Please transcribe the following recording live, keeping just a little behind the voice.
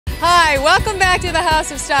Welcome back to the House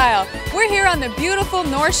of Style. We're here on the beautiful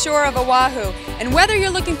North Shore of Oahu, and whether you're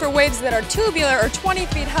looking for waves that are tubular or 20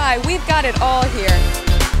 feet high, we've got it all here.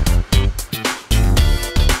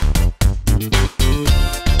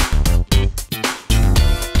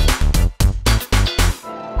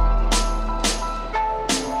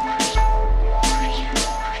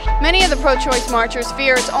 Many of the pro-choice marchers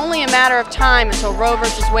fear it's only a matter of time until Roe v.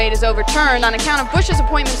 Wade is overturned on account of Bush's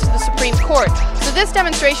appointments to the Supreme Court. So this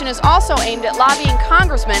demonstration is also aimed at lobbying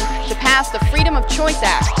congressmen to pass the Freedom of Choice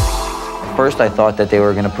Act. First I thought that they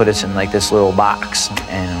were going to put us in like this little box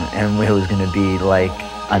and it was going to be like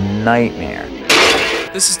a nightmare.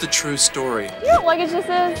 This is the true story. You know what luggage this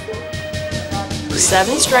is?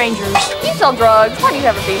 7 strangers. You sell drugs. Why do you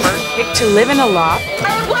have a beaver? Pick to live in a loft.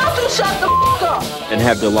 I'm about to shut the f up. And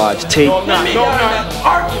have their lives taken.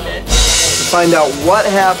 Argument. To find out what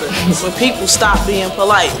happens when people stop being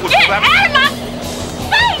polite. Get out of my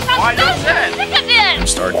face! I'm so sick of this! And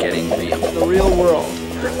start getting real. the real world.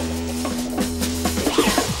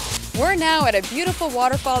 We're now at a beautiful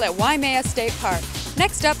waterfall at Waimea State Park.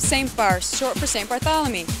 Next up, St. Bart's, short for St.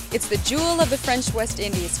 Bartholomew. It's the jewel of the French West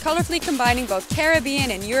Indies, colorfully combining both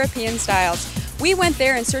Caribbean and European styles. We went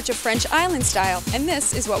there in search of French island style, and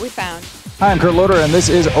this is what we found. Hi, I'm Kurt Loder, and this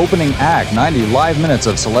is Opening Act, 90 live minutes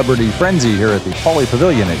of celebrity frenzy here at the Pauley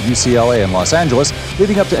Pavilion at UCLA in Los Angeles,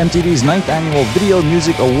 leading up to MTV's 9th annual Video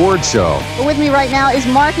Music Awards show. But with me right now is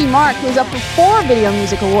Marky Mark, who's up for 4 Video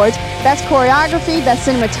Music Awards: Best Choreography, Best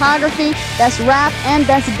Cinematography, Best Rap, and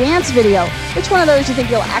Best Dance Video. Which one of those do you think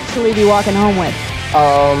you'll actually be walking home with?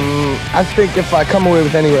 I think if I come away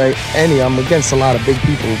with any, I'm against a lot of big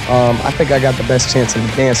people. I think I got the best chance in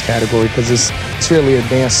the dance category because it's really a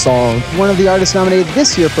dance song. One of the artists nominated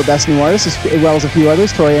this year for Best New Artist, as well as a few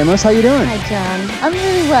others. Tori Amos, how you doing? Hi, John. I'm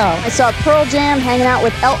really well. I saw Pearl Jam hanging out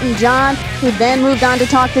with Elton John, who then moved on to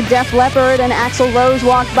talk to Def Leppard, and Axl Rose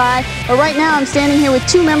walked by. But right now I'm standing here with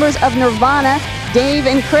 2 members of Nirvana, Dave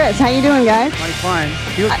and Chris. How you doing, guys? I'm fine.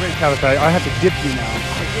 You look great, Tabitha. I have to dip you now.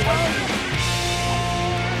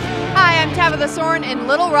 Hi, I'm Tabitha Soren in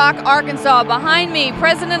Little Rock, Arkansas. Behind me,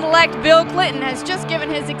 President-elect Bill Clinton has just given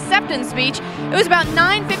his acceptance speech. It was about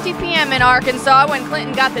 9:50 p.m. in Arkansas when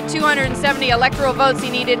Clinton got the 270 electoral votes he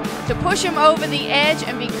needed to push him over the edge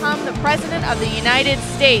and become the President of the United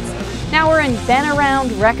States. Now we're in Been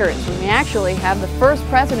Around Records, when we actually have the first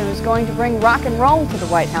president who's going to bring rock and roll to the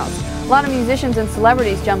White House. A lot of musicians and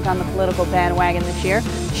celebrities jumped on the political bandwagon this year.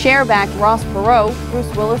 Cher backed Ross Perot,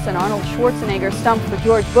 Bruce Willis and Arnold Schwarzenegger stumped for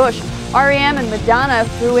George Bush, R.E.M. and Madonna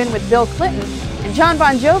threw in with Bill Clinton, and John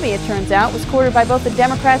Bon Jovi, it turns out, was courted by both the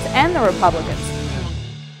Democrats and the Republicans.